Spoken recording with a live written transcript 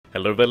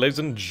Hello there, ladies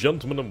and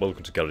gentlemen, and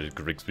welcome to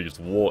Grigsby's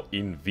War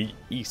in the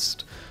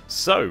East.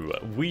 So,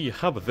 we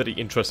have a very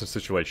interesting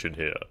situation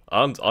here,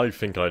 and I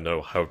think I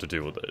know how to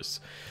deal with this.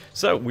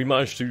 So, we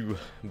managed to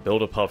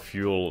build up our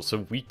fuel,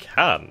 so we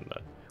can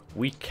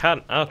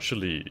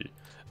actually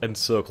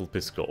encircle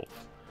Pskov.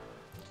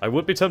 I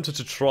would be tempted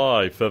to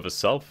try further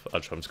south.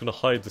 Actually, I'm just going to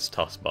hide this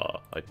taskbar.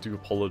 I do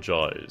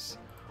apologise.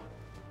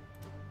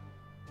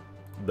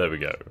 There we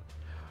go.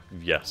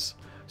 Yes.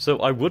 So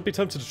I would be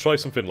tempted to try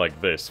something like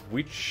this,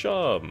 which,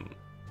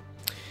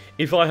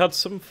 if I had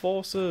some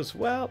forces,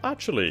 well,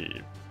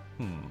 actually,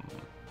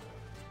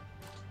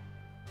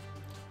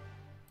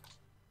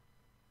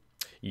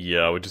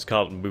 yeah, we just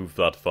can't move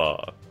that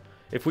far.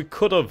 If we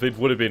could have, it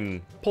would have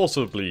been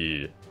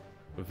possibly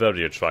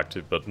very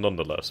attractive, but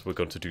nonetheless, we're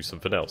going to do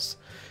something else.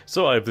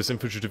 So I have this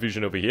infantry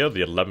division over here.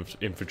 The 11th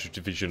Infantry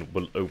Division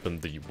will open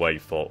the way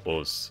for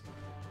us.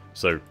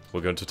 So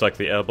we're going to attack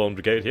the Airborne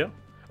Brigade here.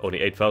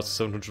 Only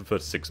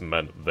 8,736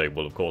 men. They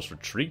will, of course,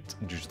 retreat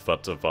due to the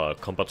fact of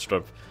combat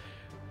strength.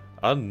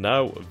 And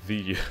now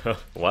the...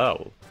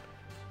 wow.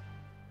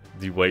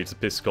 The way to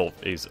Pskov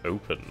is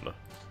open.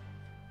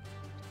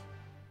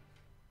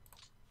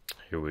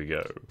 Here we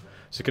go.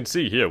 So you can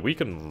see here, we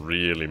can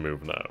really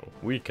move now.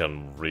 We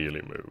can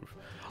really move.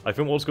 I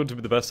think what's going to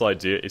be the best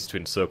idea is to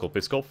encircle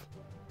Pskov.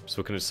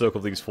 So we can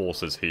encircle these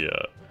forces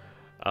here.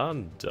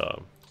 And,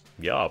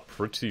 yeah,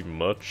 pretty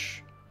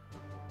much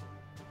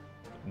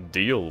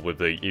deal with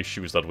the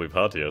issues that we've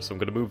had here. So I'm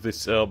going to move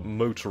this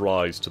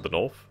motorized to the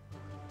north.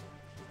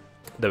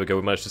 There we go,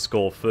 we managed to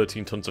score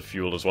 13 tons of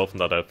fuel as well from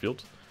that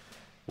airfield.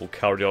 We'll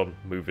carry on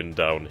moving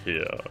down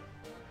here.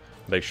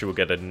 Make sure we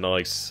get a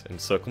nice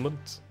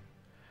encirclement.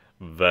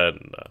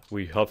 Then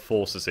we have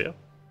forces here.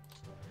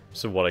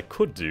 So what I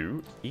could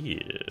do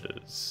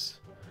is...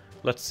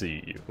 let's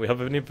see, we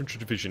have an infantry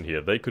division here.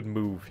 They could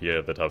move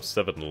here that have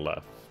 7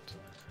 left.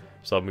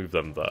 So I'll move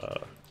them there.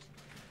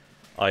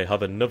 I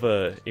have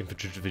another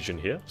infantry division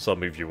here, so I'll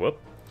move you up.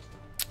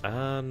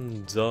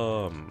 And,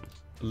 a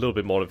little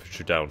bit more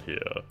infantry down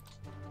here.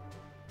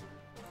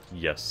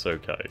 Yes,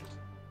 okay.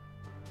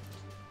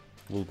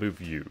 We'll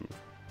move you.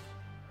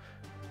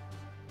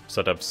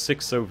 So I'd have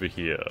 6 over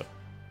here.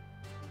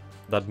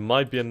 That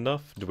might be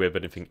enough. Do we have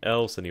anything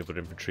else? Any other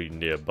infantry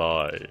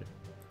nearby?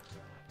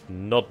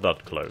 Not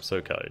that close,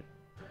 okay.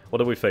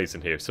 What are we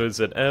facing here? So it's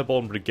an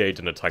airborne brigade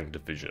and a tank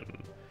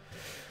division.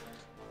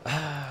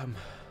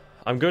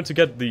 I'm going to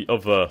get the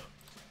other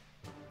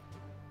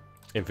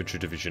infantry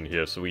division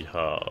here, so we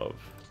have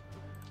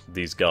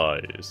these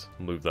guys.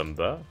 Move them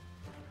there.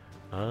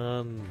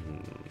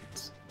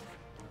 And...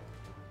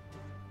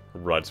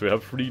 right, so we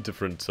have 3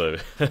 different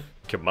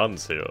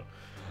commands here.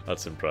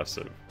 That's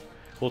impressive.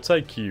 We'll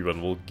take you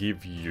and we'll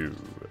give you...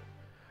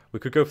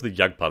 we could go for the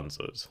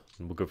Jagdpanzers.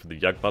 And we'll go for the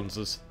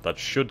Jagdpanzers. That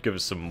should give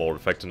us some more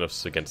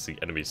effectiveness against the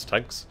enemy's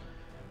tanks.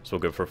 So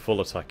we'll go for a full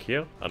attack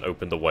here and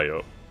open the way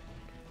up.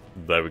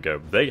 There we go.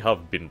 They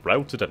have been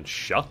routed and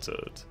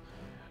shattered.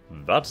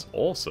 That's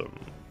awesome.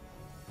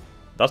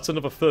 That's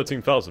another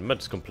 13,000 men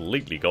just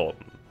completely gone.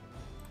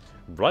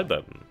 Right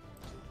then.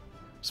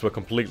 So we're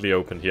completely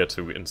open here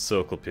to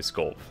encircle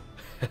Pskov.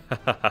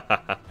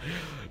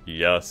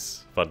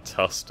 Yes,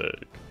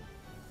 fantastic.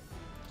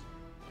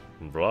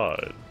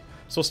 Right.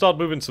 So we'll start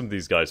moving some of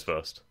these guys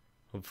first.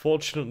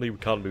 Unfortunately, we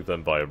can't move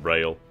them via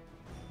rail.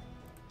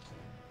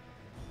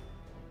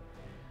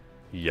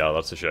 Yeah,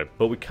 that's a shame.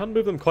 But we can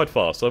move them quite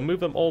fast, so I'll move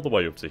them all the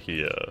way up to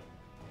here.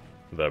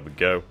 There we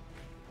go.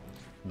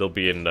 They'll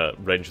be in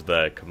range of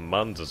their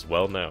commands as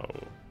well now.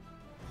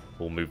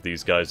 We'll move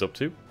these guys up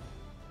too.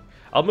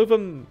 I'll move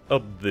them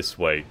up this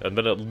way, and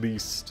then at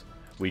least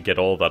we get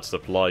all that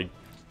supply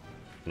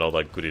and all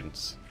that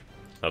goodness.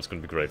 That's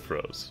going to be great for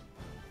us.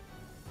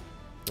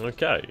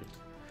 Okay.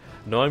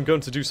 Now I'm going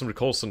to do some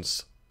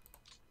reconnaissance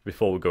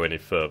before we go any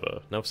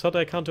further. Now,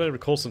 sadly, I can't do any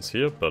reconnaissance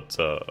here, but,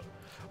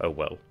 oh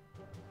well.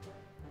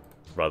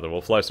 Rather,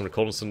 we'll fly some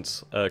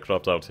reconnaissance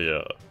aircraft out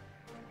here.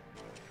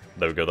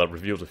 There we go, that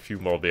revealed a few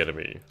more of the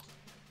enemy.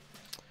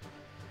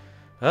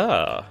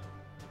 Ah,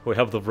 we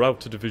have the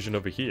routed division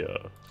over here.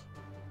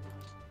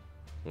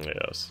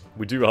 Yes,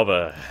 we do have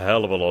a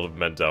hell of a lot of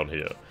men down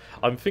here.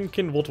 I'm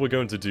thinking what we're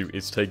going to do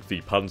is take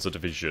the Panzer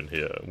division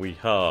here. We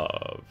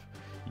have...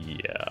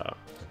 yeah,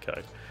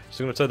 okay.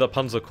 So I'm going to take that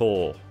Panzer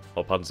Corps,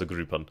 or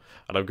Panzergruppen,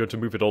 and I'm going to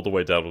move it all the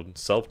way down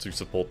south to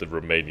support the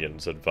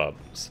Romanians'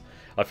 advance.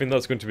 I think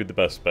that's going to be the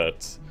best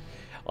bet.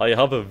 I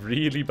have a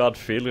really bad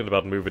feeling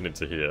about moving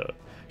into here.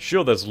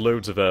 Sure, there's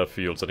loads of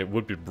airfields, and it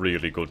would be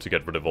really good to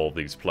get rid of all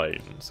these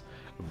planes.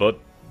 But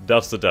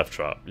that's the death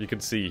trap. You can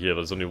see here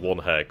there's only 1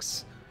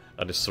 hex,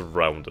 and it's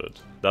surrounded.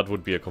 That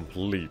would be a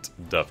complete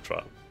death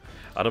trap.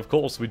 And of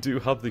course, we do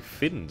have the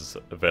Finns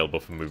available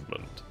for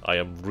movement. I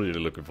am really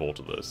looking forward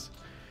to this.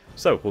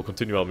 So, we'll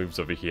continue our moves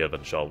over here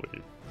then, shall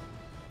we?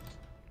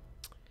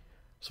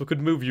 So we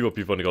could move you up,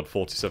 you've only got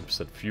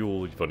 47%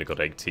 fuel, you've only got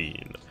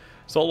 18.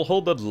 So I'll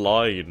hold that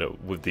line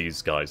with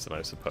these guys then,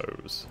 I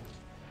suppose.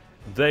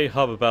 They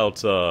have about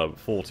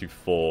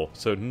 44,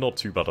 so not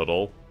too bad at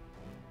all.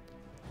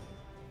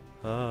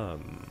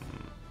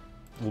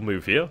 We'll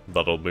move here.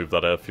 That'll move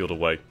that airfield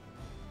away.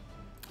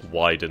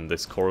 Widen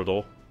this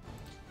corridor.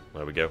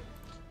 There we go.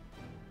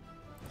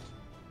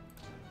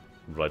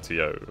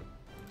 Rightio.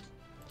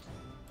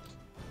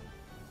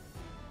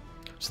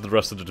 So the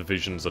rest of the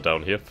divisions are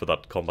down here for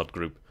that combat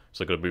group.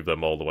 So I'm going to move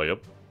them all the way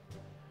up.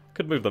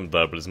 Could move them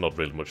there, but it's not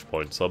really much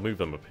point, so I'll move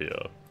them up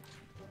here.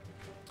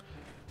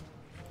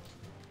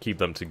 Keep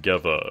them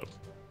together.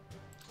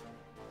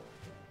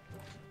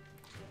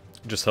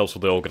 Just helps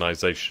with the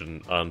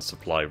organization and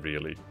supply,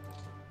 really.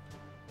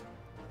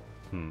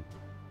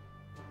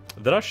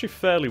 They're actually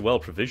fairly well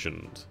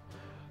provisioned.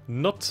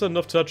 Not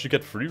enough to actually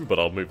get through, but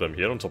I'll move them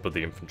here on top of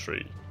the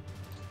infantry.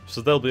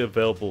 So they'll be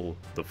available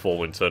the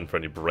following turn for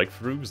any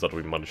breakthroughs that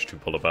we manage to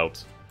pull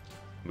about.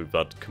 Move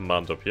that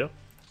command up here.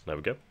 There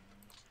we go.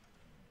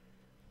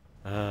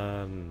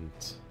 And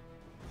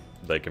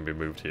they can be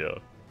moved here.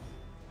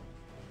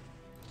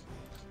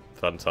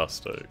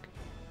 Fantastic.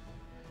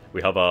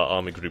 We have our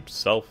army group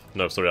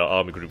our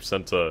army group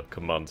center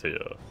command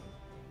here.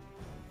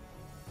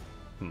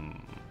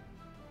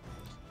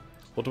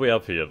 What do we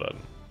have here then?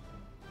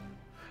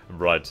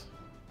 Right.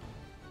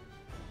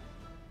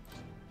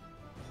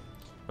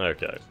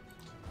 Okay.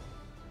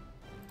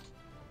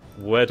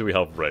 Where do we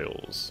have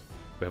rails?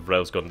 We have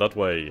rails going that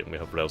way, and we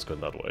have rails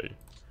going that way.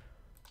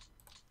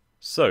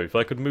 So, if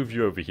I could move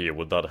you over here,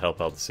 would that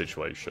help out the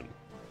situation?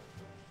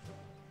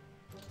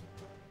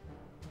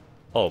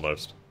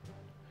 Almost.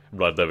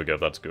 Right, there we go,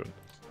 that's good.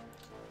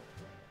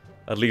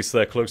 At least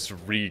they're close to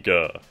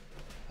Riga.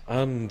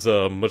 And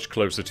much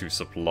closer to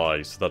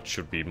supply, so that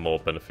should be more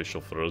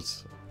beneficial for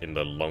us in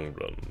the long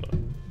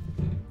run.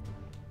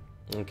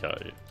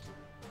 Okay.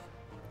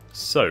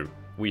 So,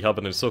 we have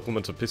an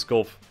encirclement of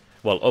Pskov.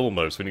 Well,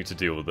 almost, we need to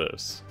deal with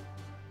this.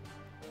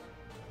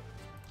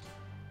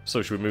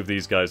 So, should we move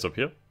these guys up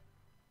here?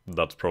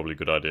 That's probably a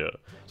good idea.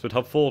 So we'd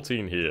have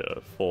 14 here.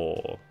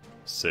 4,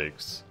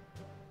 6.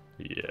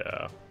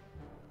 Yeah.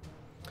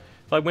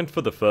 If I went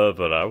for the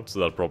further out,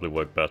 that'd probably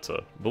work better.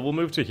 But we'll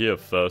move to here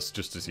first,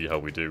 just to see how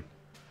we do.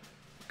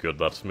 Good,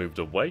 that's moved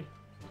away.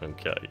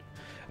 Okay.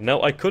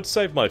 Now, I could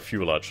save my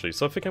fuel, actually,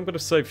 so I think I'm going to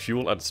save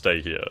fuel and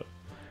stay here.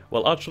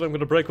 Well, actually, I'm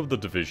going to break up the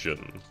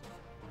division.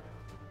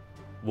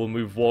 We'll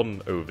move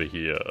one over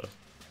here.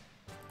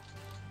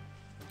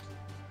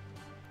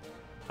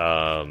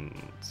 And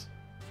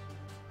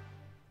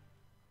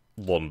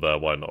one there,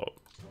 why not?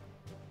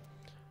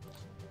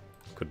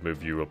 Could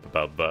move you up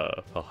about there,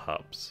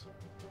 perhaps.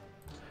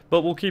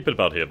 But we'll keep it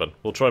about here then.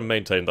 We'll try and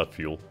maintain that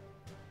fuel.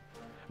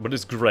 But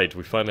it's great,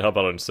 we finally have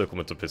our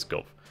encirclement of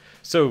Pskov.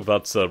 So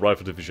that's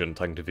Rifle Division,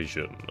 Tank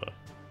Division,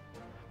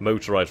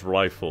 Motorized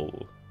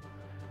Rifle,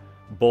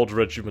 Border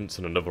Regiments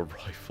and another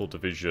Rifle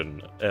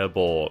Division,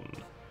 Airborne,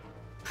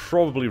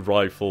 probably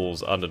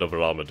Rifles and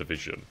another Armor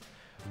Division.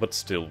 But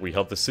still, we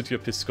have the city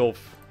of Pskov,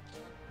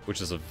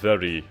 which is a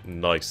very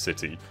nice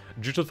city,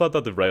 due to the fact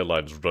that the rail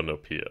lines run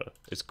up here.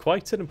 It's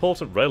quite an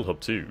important rail hub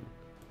too,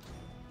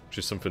 which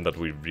is something that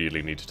we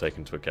really need to take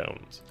into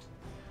account.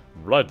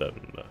 Right then,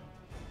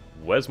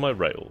 where's my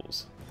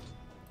rails?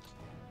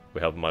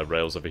 We have my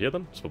rails over here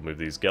then, so we'll move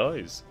these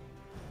guys,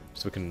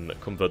 so we can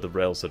convert the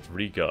rails at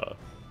Riga.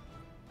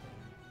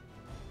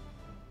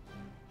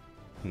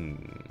 Now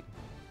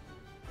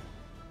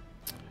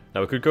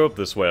we could go up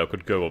this way, I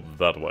could go up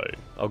that way.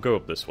 I'll go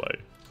up this way.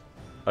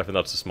 I think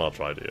that's a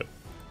smarter idea.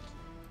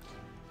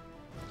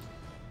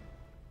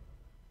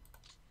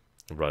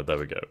 Right, there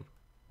we go.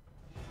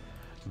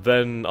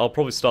 Then I'll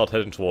probably start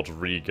heading towards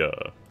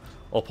Riga,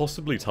 or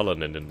possibly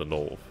Tallinn in the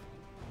north.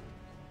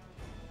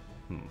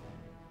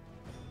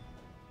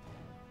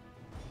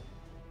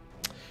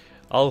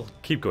 I'll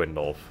keep going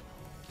north.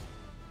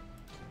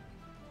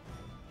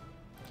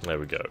 There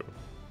we go.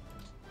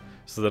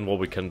 So then what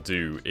we can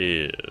do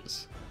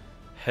is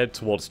head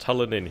towards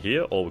Tallinn in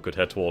here, or we could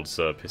head towards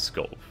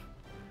Pskov.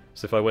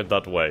 So if I went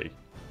that way,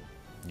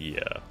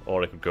 yeah,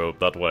 or I could go up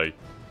that way,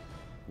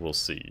 we'll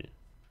see.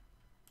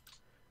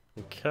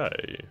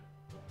 Okay.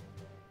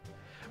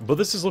 But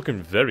this is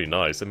looking very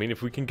nice. I mean,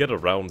 if we can get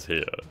around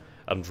here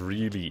and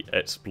really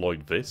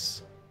exploit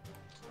this,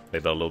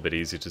 make that a little bit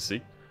easier to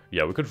see.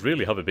 Yeah, we could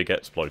really have a big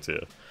exploit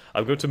here.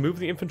 I'm going to move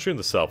the infantry in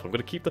the south. I'm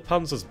going to keep the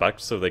panzers back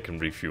so they can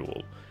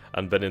refuel.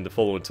 And then in the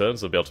following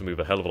turns, they'll be able to move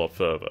a hell of a lot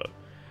further.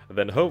 And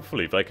then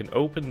hopefully, if I can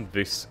open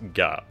this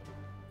gap,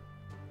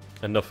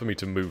 enough for me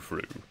to move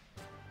through,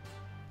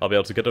 I'll be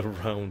able to get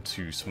around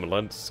to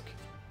Smolensk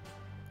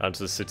and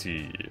to the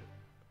city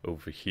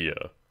over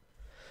here.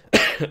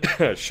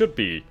 should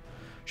be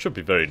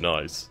very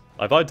nice.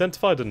 I've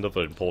identified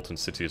another important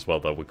city as well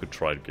that we could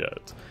try and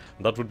get,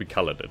 and that would be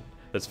Kaledin.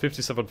 There's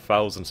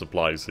 57,000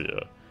 supplies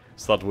here,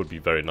 so that would be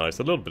very nice.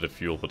 A little bit of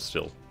fuel, but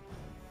still.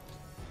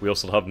 We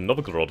also have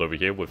Novgorod over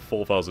here with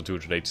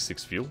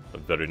 4,286 fuel, a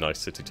very nice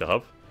city to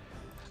have.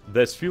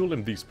 There's fuel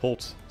in these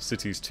port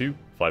cities too,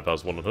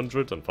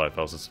 5,100 and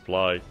 5,000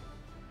 supply.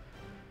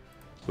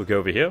 We'll go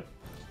over here.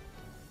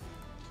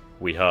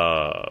 We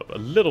have a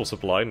little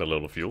supply and a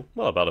little fuel.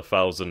 Well, about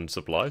 1,000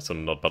 supply, so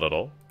not bad at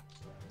all.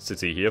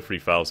 City here,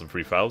 3,000,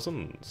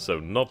 3,000, so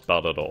not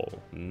bad at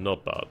all.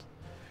 Not bad.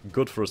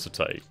 Good for us to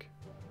take.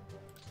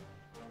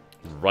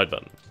 Right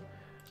then.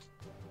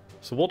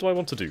 So what do I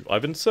want to do?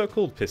 I've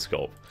encircled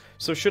Pskov.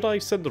 So should I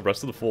send the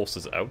rest of the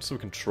forces out so we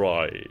can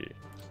try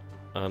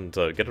and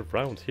get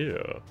around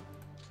here?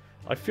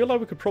 I feel like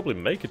we could probably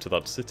make it to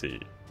that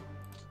city.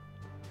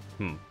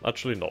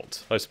 Actually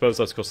not. I suppose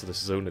that's because of this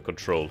zone of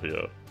control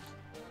here.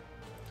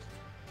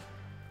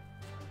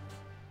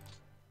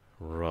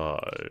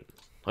 Right.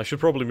 I should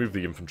probably move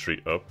the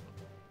infantry up.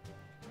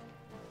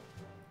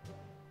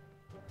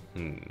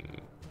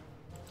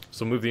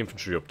 So move the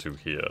infantry up to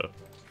here.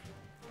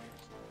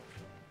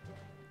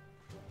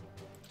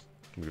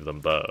 Move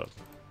them there.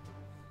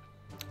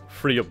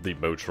 Free up the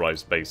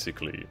motorized,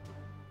 basically.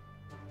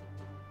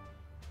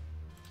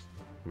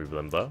 Move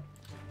them there.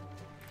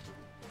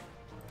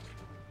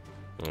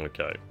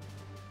 Okay.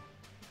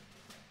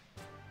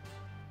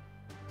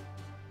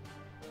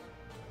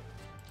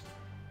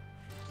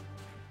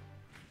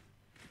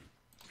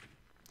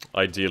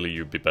 Ideally,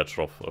 you'd be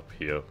better off up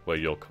here, where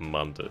your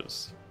command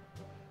is.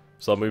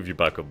 So I'll move you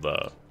back up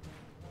there.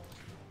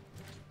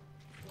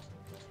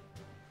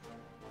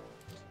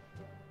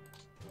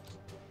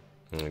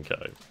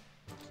 Okay.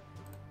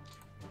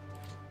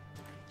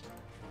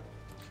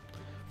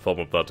 Form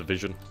up that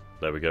division.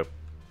 There we go.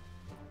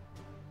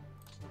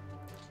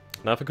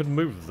 Now if I could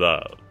move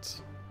that,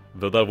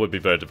 though that would be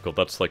very difficult,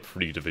 that's like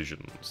 3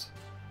 divisions.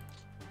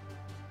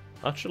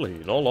 Actually,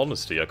 in all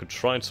honesty, I could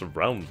try and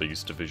surround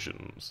these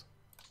divisions.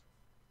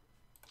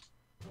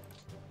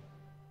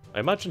 I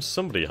imagine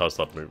somebody has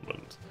that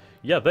movement.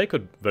 Yeah, they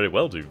could very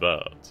well do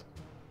that.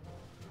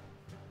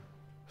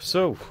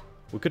 So,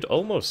 we could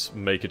almost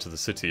make it to the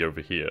city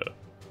over here.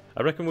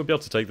 I reckon we'll be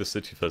able to take the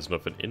city if there's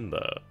nothing in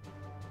there.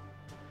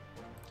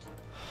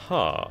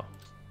 Huh.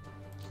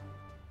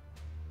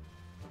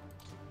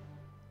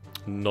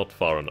 Not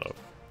far enough.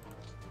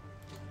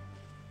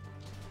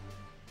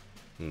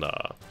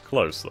 Nah,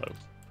 close though.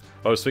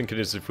 I was thinking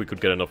is if we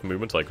could get enough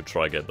movement, I could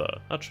try get there.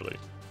 Actually.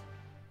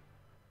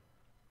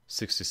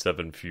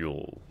 67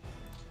 fuel.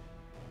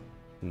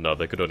 No,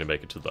 they could only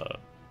make it to there.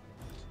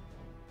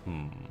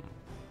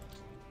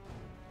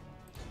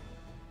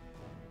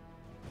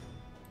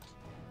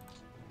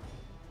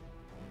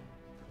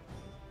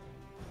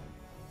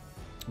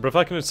 But if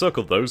I can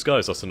encircle those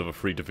guys, that's another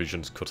 3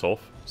 divisions cut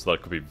off. So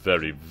that could be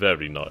very,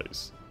 very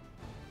nice.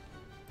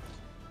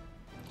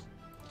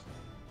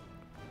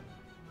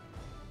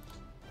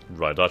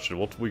 Right,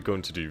 actually, what are we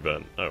going to do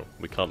then? Oh,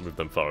 we can't move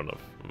them far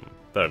enough.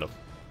 Fair enough.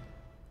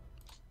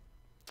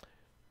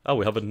 Oh,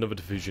 we have another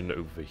division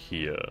over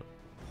here.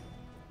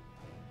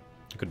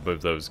 I could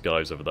move those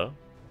guys over there.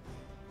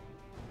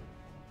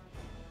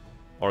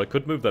 Or I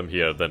could move them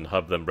here, then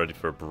have them ready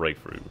for a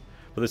breakthrough.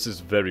 But this is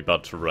very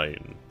bad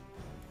terrain.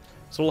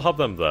 So we'll have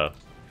them there.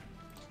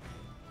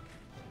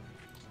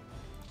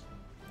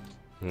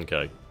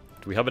 Okay.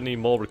 Do we have any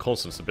more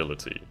reconnaissance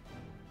ability?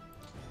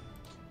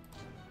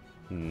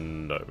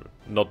 No.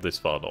 Not this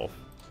far off.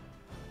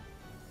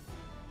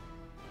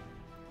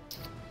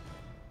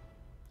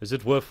 Is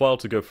it worthwhile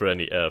to go for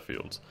any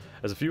airfields?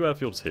 There's a few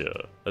airfields here.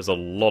 There's a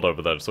lot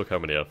over there. Just look how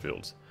many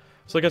airfields.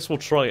 So I guess we'll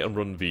try and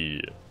run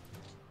the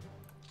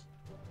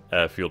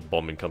airfield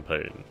bombing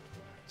campaign.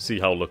 See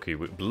how lucky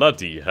we...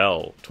 Bloody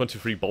hell.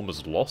 23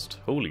 bombers lost?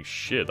 Holy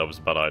shit, that was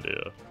a bad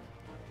idea.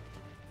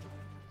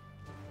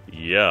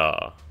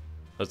 Yeah.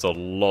 There's a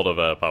lot of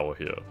air power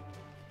here.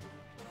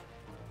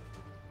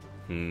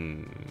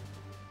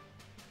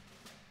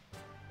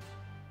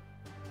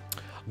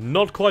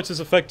 Not quite as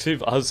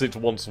effective as it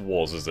once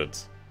was, is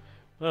it?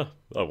 Oh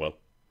well.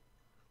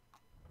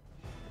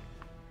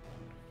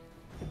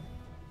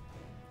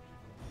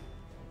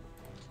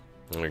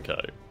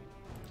 Okay.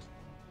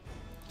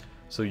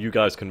 So you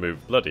guys can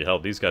move... Bloody hell,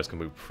 these guys can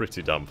move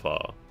pretty damn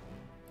far.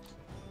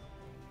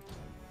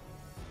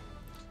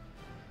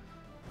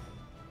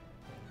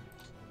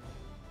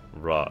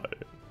 Right.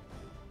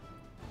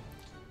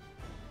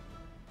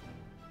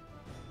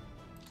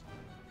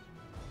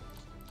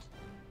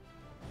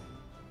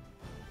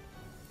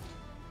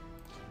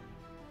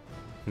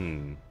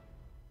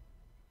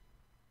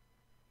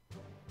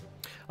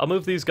 I'll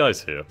move these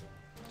guys here.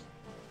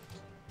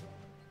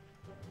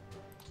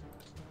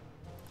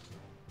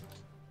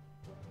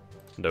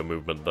 No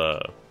movement there.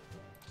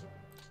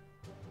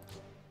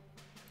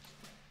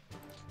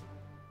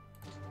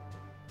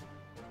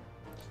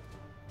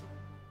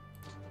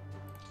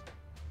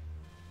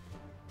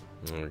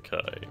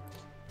 Okay.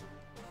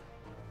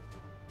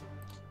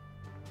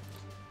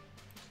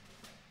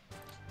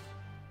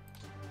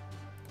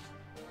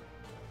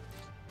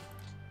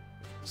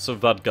 So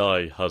that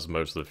guy has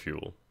most of the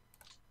fuel.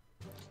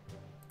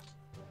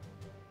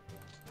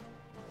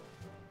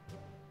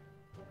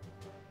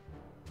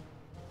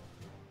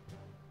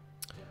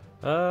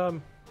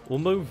 We'll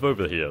move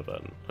over here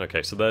then.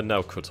 Okay, so they're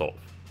now cut off.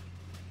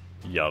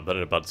 Yeah, they're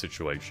in a bad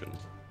situation.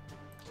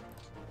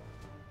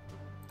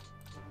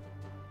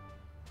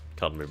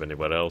 Can't move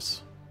anywhere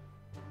else.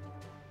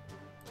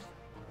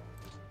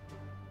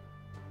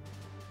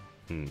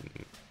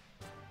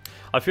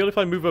 I feel if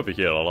I move over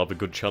here, I'll have a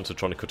good chance of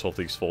trying to cut off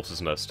these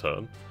forces next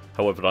turn.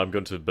 However, I'm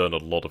going to burn a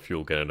lot of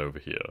fuel getting over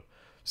here.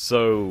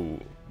 So,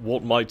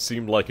 what might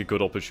seem like a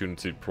good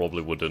opportunity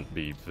probably wouldn't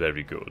be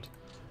very good,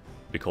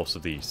 because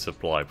of the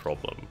supply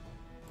problem.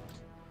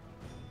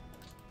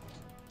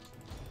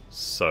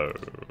 So,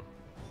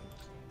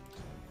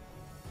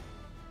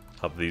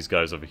 have these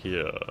guys over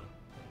here.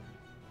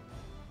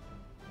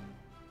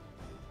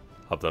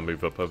 Have them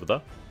move up over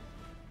there.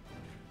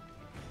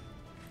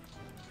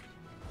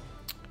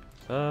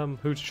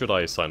 Who should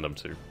I assign them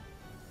to?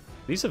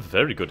 These are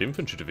very good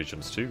infantry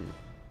divisions too.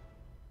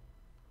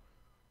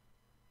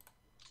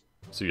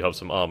 So you have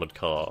some armoured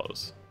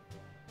cars.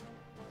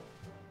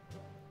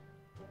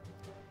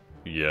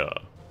 Yeah.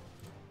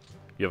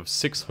 You have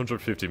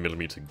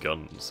 650mm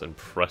guns.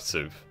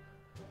 Impressive.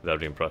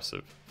 Very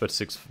impressive.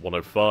 36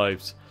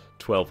 105s,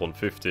 12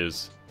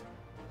 150s.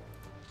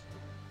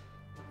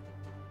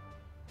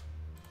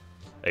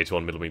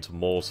 81mm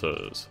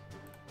mortars.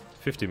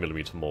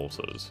 50mm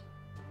mortars.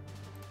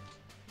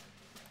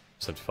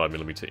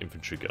 75mm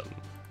infantry gun.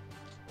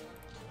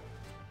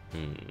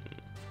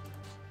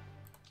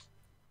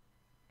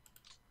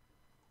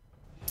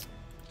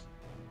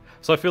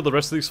 So I feel the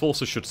rest of these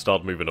forces should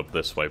start moving up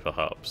this way,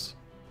 perhaps.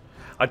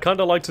 I'd kind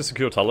of like to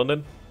secure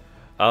Talonin,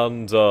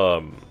 and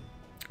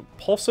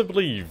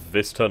possibly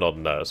this turn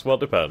on next. Well, it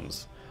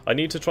depends. I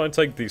need to try and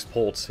take these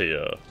ports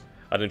here,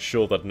 and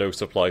ensure that no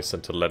supply is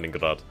sent to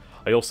Leningrad.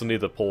 I also need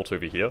the port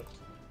over here,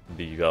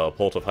 the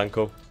port of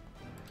Hanko.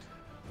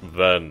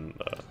 Then,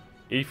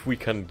 if we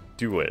can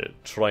do it,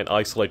 try and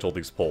isolate all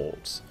these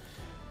ports,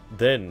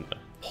 then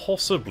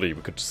possibly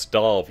we could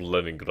starve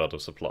Leningrad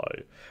of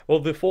supply. Well,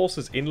 the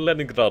forces in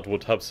Leningrad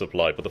would have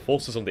supply, but the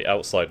forces on the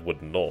outside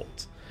would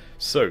not.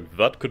 So,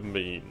 that could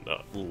mean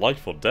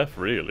life or death,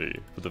 really,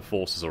 for the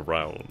forces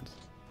around.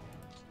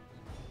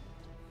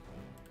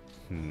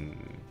 I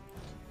mean,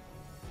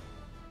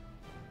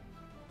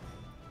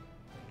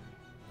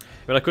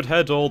 I could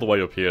head all the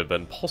way up here,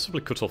 then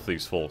possibly cut off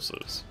these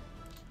forces.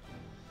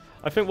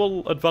 I think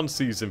we'll advance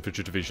these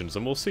infantry divisions,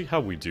 and we'll see how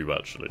we do,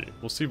 actually.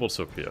 We'll see what's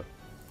up here.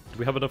 Do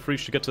we have enough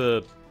reach to get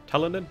to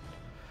Talonin?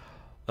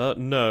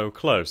 No.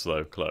 Close,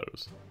 though.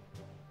 Close.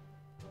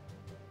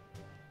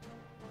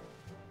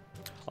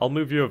 I'll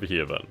move you over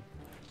here, then.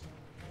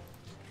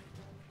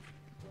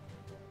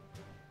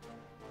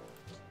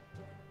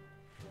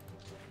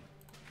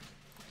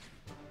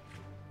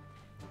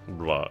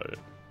 Right.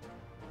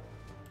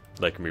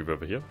 They can move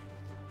over here.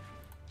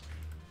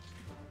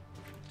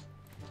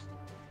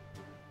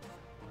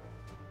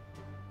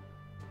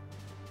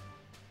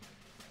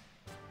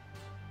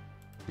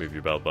 Move you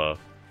about there.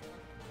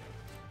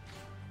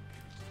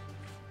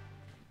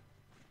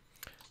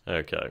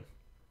 Okay.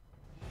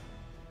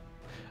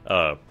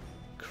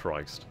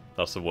 Christ.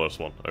 That's the worst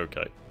one.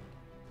 Okay.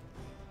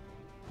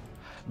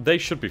 They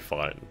should be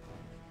fine.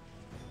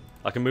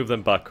 I can move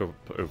them back up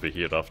over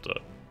here after.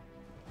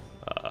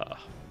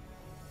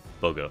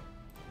 Bugger.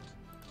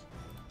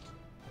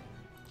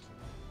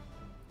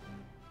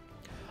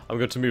 I'm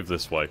going to move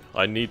this way.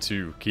 I need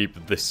to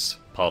keep this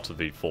part of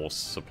the force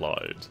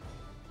supplied.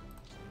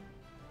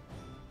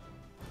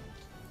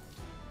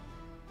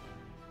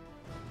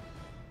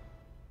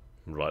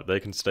 Right, they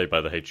can stay by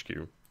the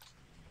HQ.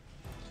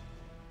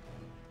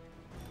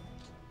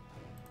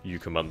 You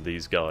command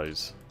these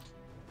guys.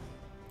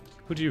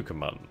 Who do you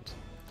command?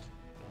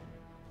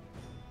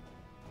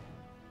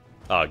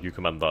 Ah, you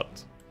command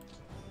that.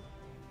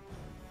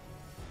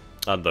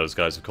 And those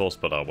guys, of course,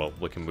 but well,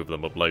 we can move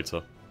them up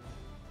later.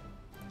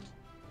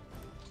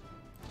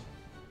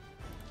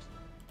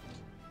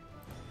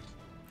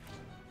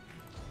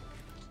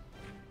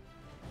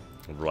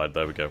 Right,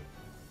 there we go.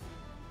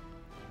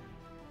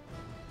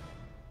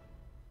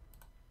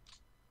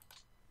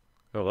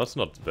 Oh, that's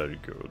not very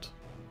good.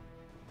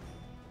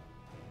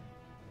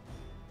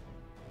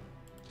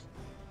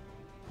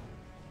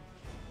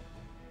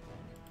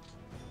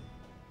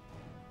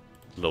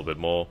 A little bit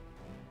more.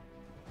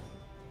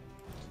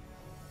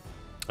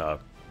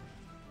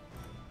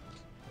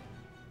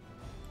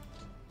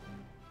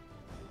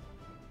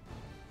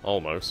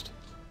 Almost.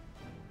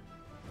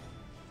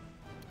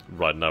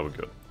 Right, now we're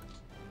good.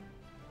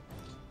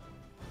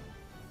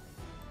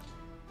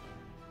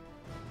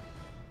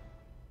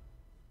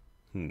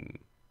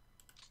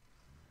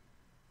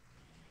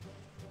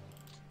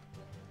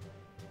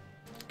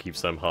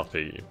 Keeps them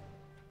happy.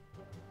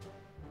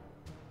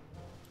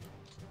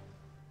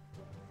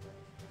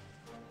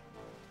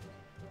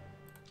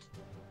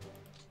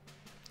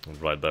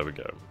 Right, there we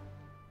go.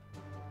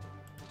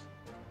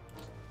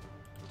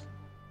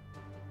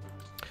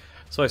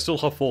 So I still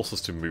have forces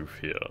to move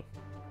here.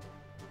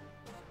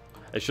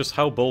 It's just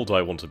how bold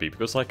I want to be,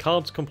 because I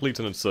can't complete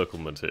an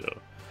encirclement here.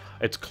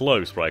 It's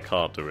close, but I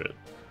can't do it.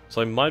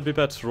 So I might be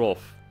better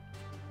off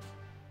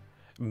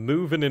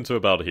moving into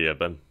about here,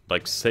 then,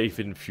 like,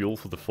 saving fuel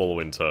for the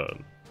following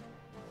turn.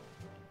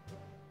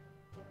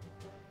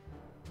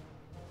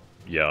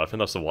 Yeah, I think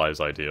that's a wise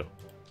idea.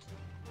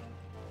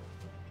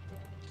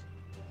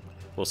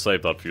 We'll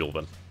save that fuel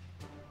then.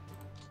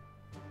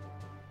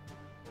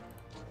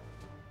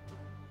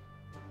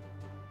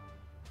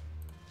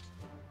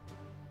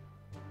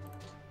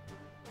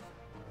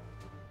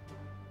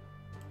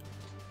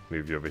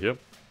 Move you over here.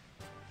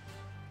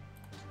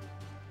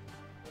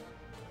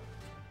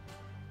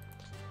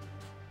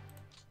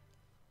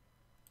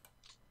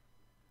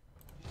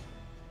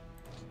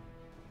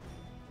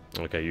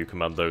 Okay, you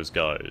command those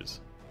guys.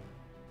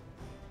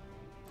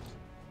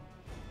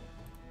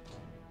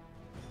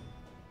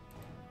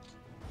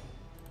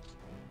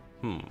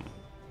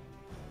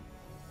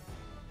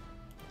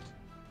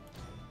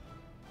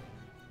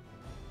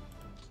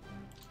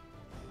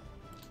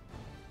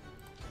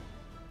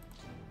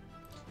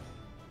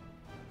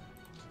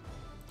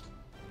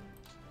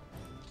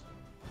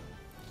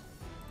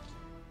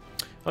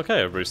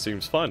 Okay, everybody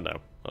seems fine now.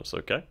 That's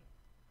okay.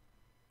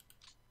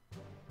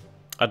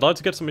 I'd like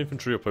to get some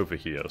infantry up over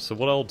here, so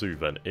what I'll do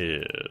then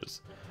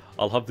is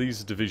I'll have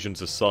these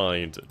divisions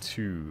assigned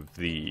to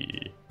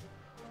the...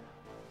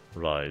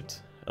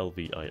 Right,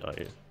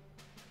 LVII.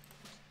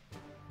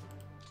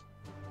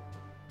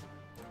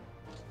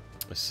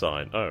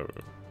 Assign, oh.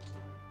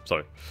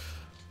 Sorry.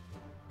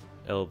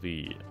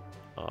 LVII.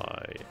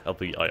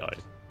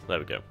 There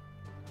we go.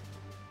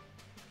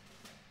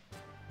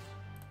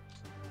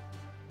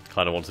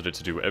 Kind of wanted it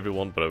to do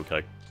everyone, but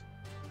okay.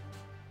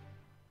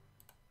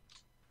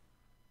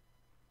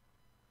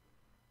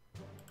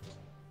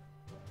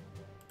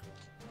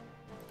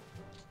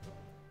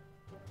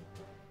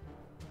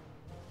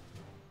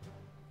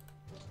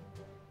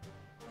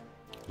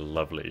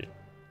 Lovely.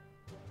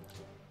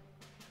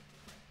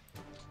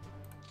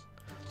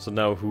 So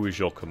now who is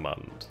your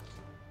command?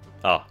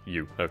 Ah,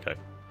 you. Okay.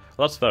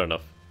 Well, that's fair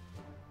enough.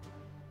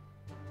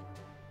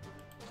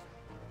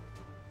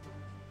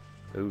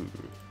 Ooh.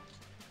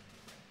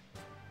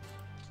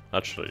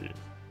 Actually...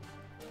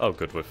 Oh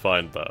good, we're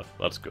fine there.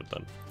 That's good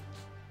then.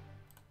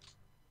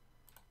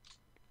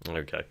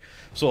 Okay.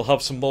 So I'll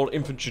have some more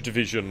infantry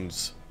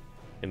divisions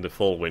in the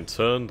following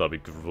turn. That'd be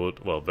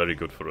good. Well, very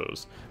good for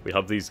us. We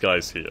have these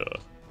guys here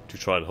to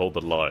try and hold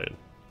the line.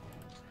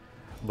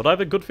 But I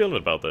have a good feeling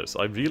about this.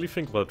 I really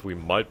think that we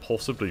might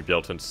possibly be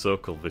able to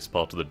encircle this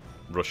part of the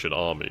Russian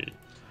army.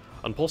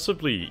 And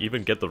possibly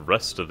even get the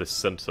rest of this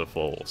center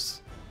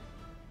force.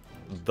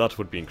 That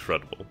would be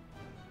incredible.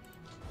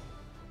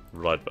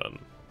 Right then.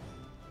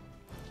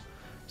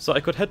 So I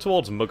could head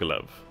towards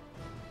Mogilev.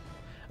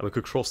 And we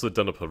could cross the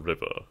Dnieper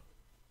River.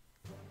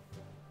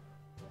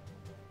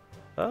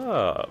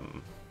 Or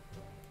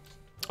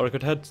I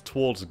could head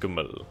towards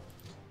Gumel.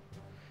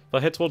 If I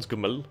head towards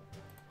Gumel...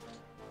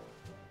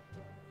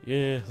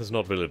 Yeah, there's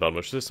not really that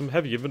much. There's some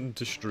heavy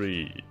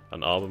infantry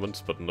and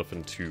armaments, but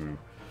nothing too...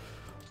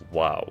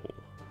 Wow.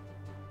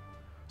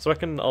 So I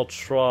reckon I'll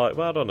try...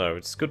 Well, I don't know.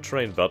 It's good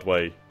terrain that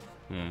way.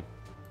 I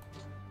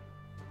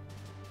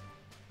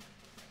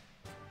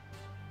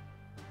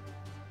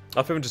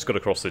think I'm just going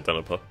to cross the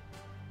Dnieper.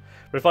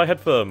 But if I head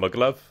for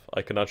Mogilev,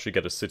 I can actually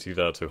get a city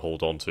there to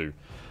hold on to.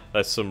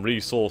 There's some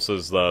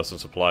resources there, some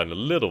supply and a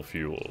little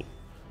fuel.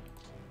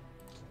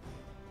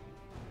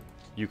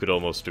 You could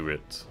almost do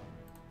it.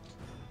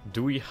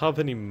 Do we have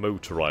any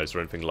motorized or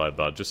anything like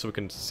that, just so we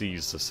can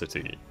seize the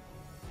city?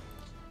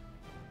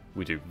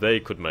 We do. They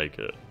could make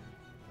it.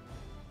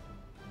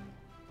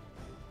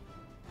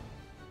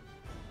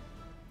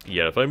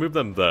 Yeah, if I move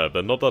them there,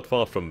 they're not that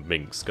far from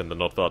Minsk, and they're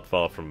not that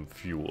far from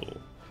fuel.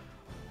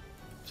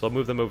 So I'll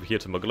move them over here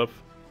to Mogilev.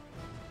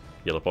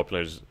 Yellow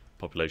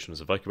population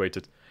is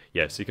evacuated.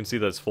 Yeah, so you can see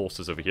there's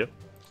forces over here.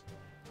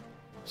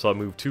 So I'll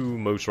move 2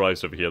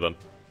 motorized over here then.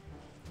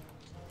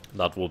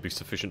 That will be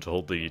sufficient to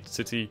hold the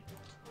city.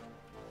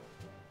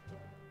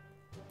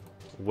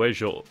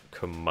 Where's your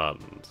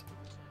command?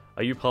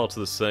 Are you part of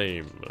the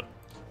same?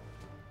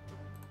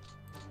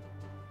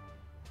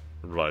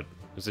 Right,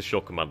 is this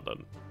your command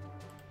then?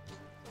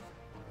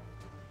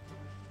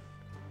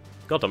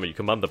 God damn it, you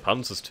command the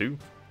panzers too?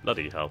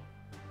 Bloody hell.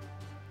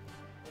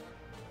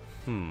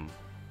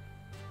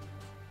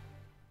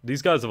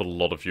 These guys have a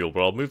lot of fuel,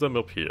 but I'll move them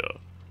up here.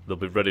 They'll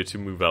be ready to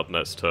move out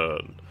next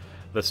turn.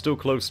 They're still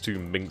close to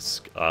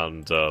Minsk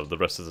and the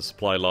rest of the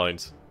supply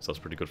lines, so that's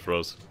pretty good for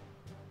us.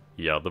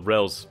 Yeah, the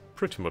rail's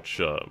pretty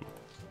much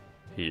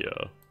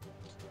here.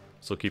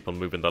 So keep on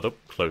moving that up,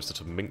 closer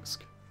to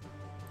Minsk.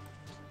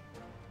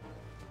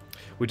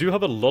 We do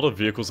have a lot of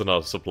vehicles in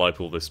our supply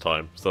pool this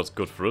time, so that's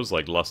good for us.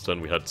 Like last turn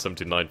we had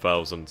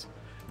 79,000,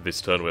 this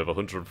turn we have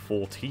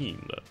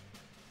 114.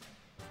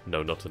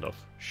 No, not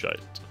enough.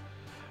 Shite.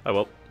 Oh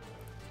well.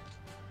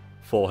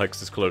 4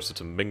 hex is closer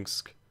to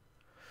Minsk.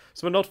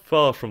 So we're not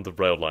far from the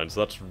rail lines, so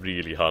that's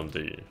really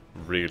handy.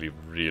 Really,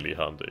 really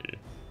handy.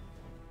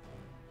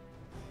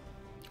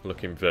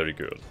 Looking very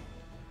good.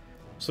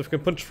 So if we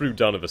can punch through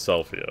down in the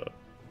south here.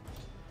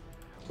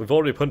 We've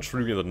already punched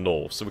through in the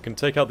north, so we can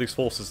take out these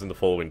forces in the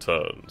following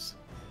turns.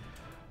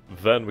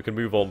 Then we can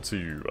move on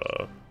to...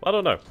 I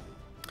don't know.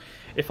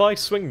 If I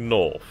swing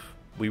north,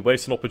 we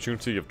waste an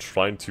opportunity of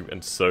trying to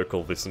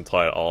encircle this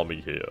entire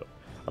army here.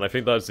 And I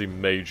think that is the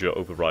major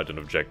overriding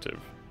objective.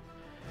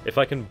 If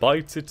I can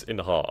bite it in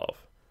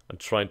half and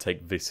try and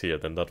take this here,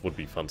 then that would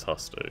be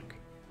fantastic.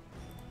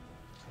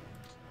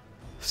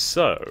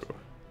 So...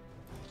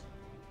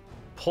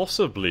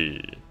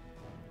 Possibly...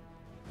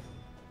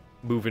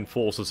 moving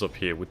forces up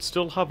here, we'd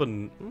still have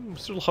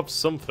still have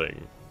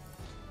something.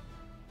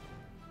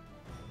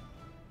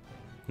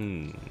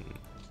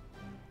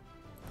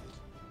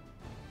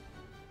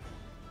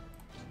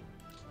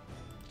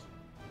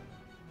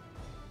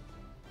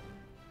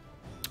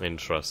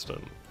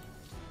 Interesting.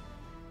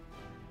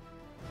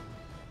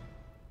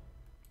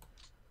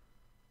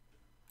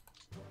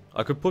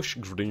 I could push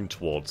green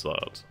towards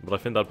that, but I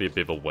think that'd be a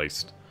bit of a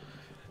waste.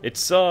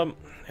 It'd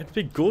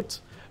be good,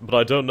 but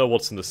I don't know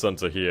what's in the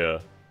center here,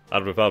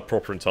 and without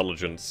proper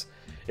intelligence,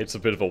 it's a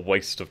bit of a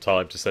waste of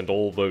time to send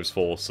all those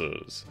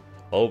forces,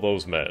 all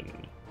those men,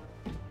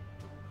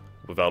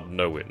 without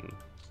knowing.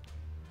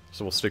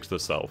 So we'll stick to the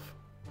south.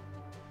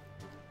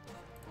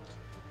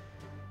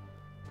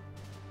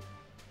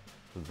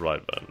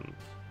 Right then.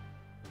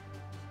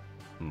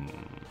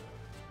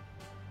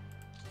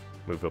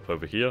 Move up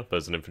over here,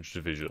 there's an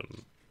infantry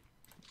division.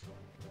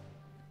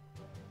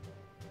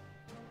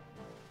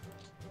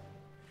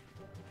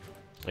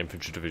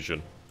 Infantry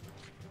division.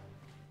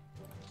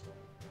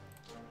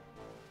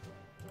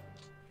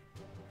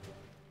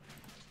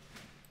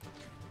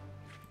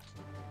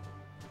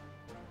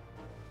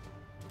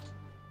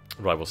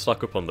 Right, we'll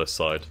stack up on this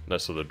side,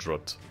 next to the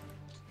Drut.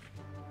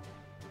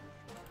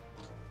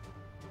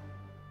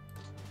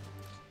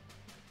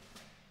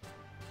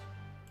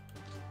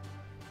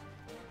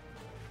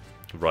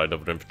 Right,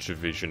 another infantry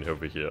division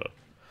over here.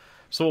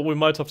 So what we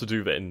might have to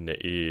do then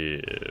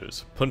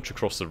is punch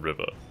across the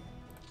river.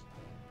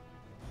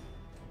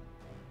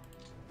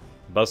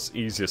 That's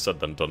easier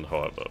said than done,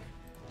 however.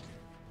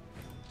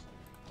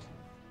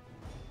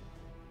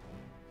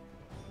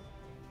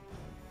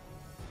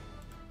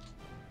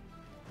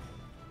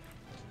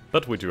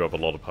 But we do have a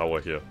lot of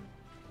power here.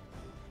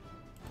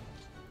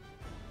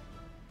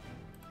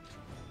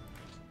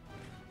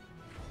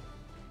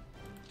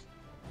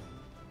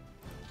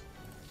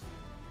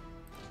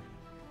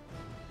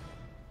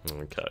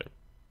 Okay.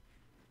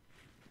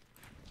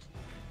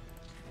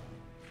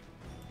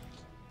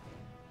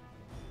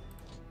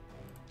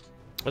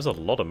 There's a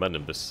lot of men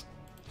in this.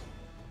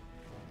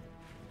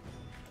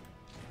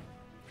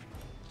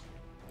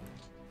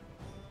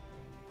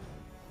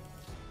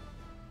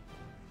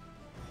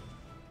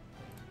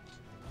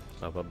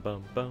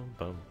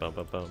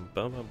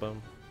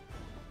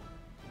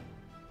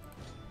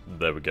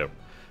 There we go.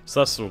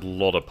 So that's a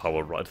lot of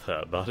power right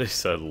there. That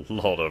is a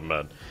lot of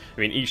men. I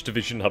mean, each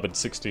division having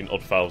 16,000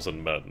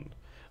 odd men. And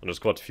there's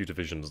quite a few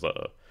divisions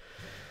there.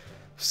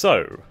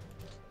 So,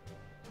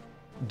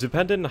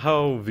 depending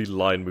how the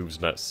line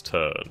moves next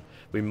turn,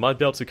 we might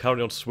be able to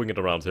carry on swinging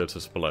around here to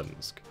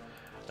Smolensk.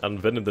 And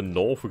then in the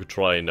north we could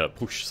try and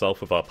push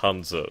south with our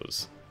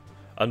panzers.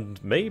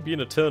 And maybe in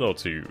a turn or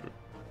two,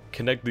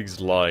 connect these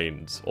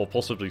lines, or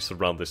possibly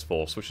surround this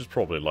force, which is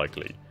probably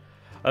likely.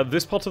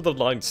 This part of the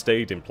line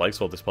stayed in place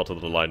while this part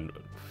of the line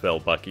fell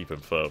back even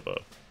further.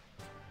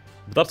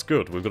 But that's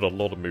good, we've got a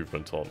lot of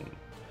movement on.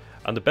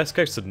 And the best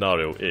case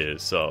scenario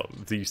is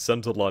the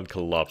center line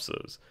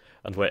collapses,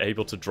 and we're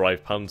able to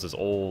drive panzers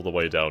all the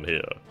way down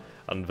here,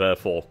 and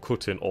therefore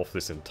cutting off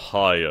this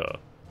entire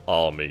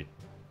army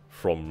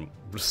from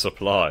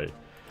supply.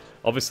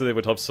 Obviously they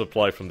would have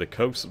supply from the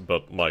coast,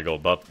 but my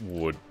god, that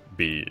would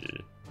be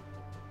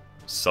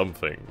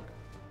something.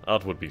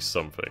 That would be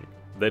something.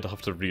 They'd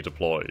have to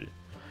redeploy.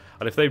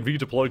 And if they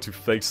redeploy to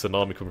face an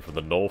army coming from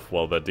the north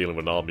while they're dealing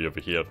with an army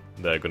over here,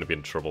 they're going to be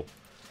in trouble.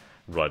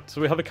 Right,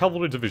 so we have a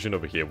cavalry division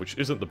over here, which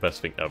isn't the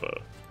best thing ever.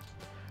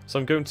 So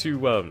I'm going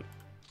to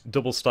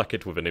double stack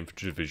it with an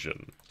infantry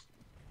division.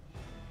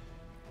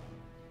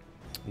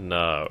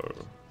 No.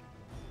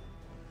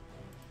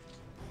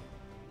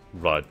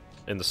 Right,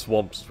 in the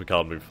swamps we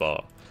can't move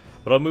far.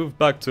 But I'll move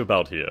back to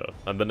about here,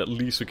 and then at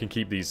least we can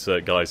keep these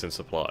guys in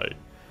supply.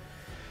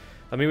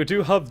 I mean, we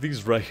do have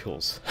these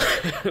rails.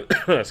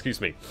 Excuse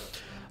me.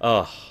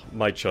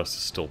 My chest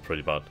is still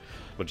pretty bad.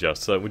 But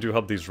yes, we do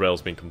have these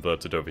rails being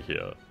converted over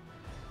here.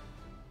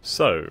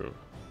 So,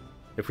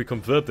 if we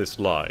convert this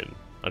line,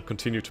 and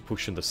continue to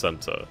push in the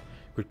center,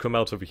 we could come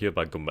out over here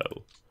by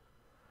Gumel.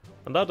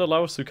 And that'd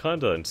allow us to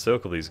kinda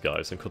encircle these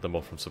guys and cut them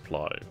off from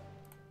supply.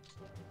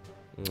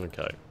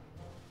 Okay.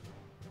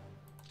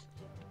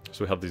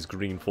 So we have these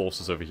green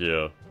forces over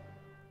here.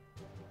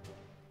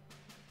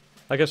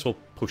 I guess we'll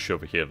push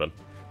over here then.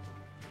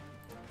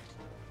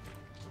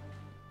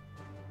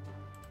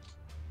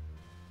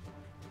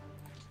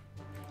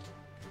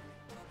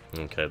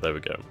 Okay, there we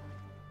go.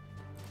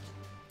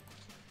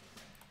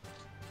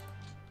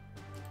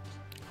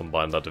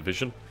 Combine that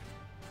division.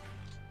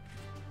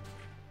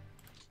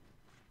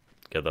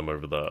 Get them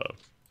over there.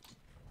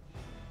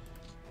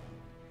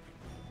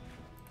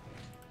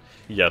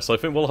 Yes, I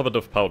think we'll have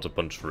enough power to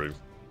punch through.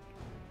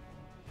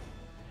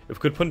 If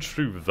we could punch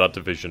through that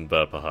division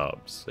there,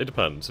 perhaps. It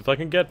depends. If I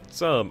can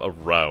get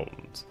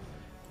around,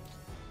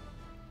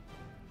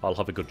 I'll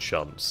have a good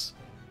chance.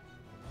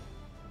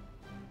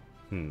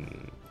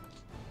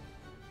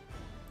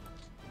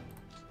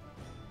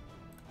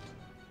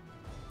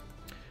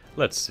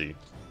 Let's see.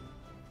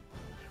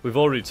 We've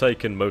already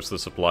taken most of the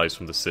supplies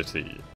from the city.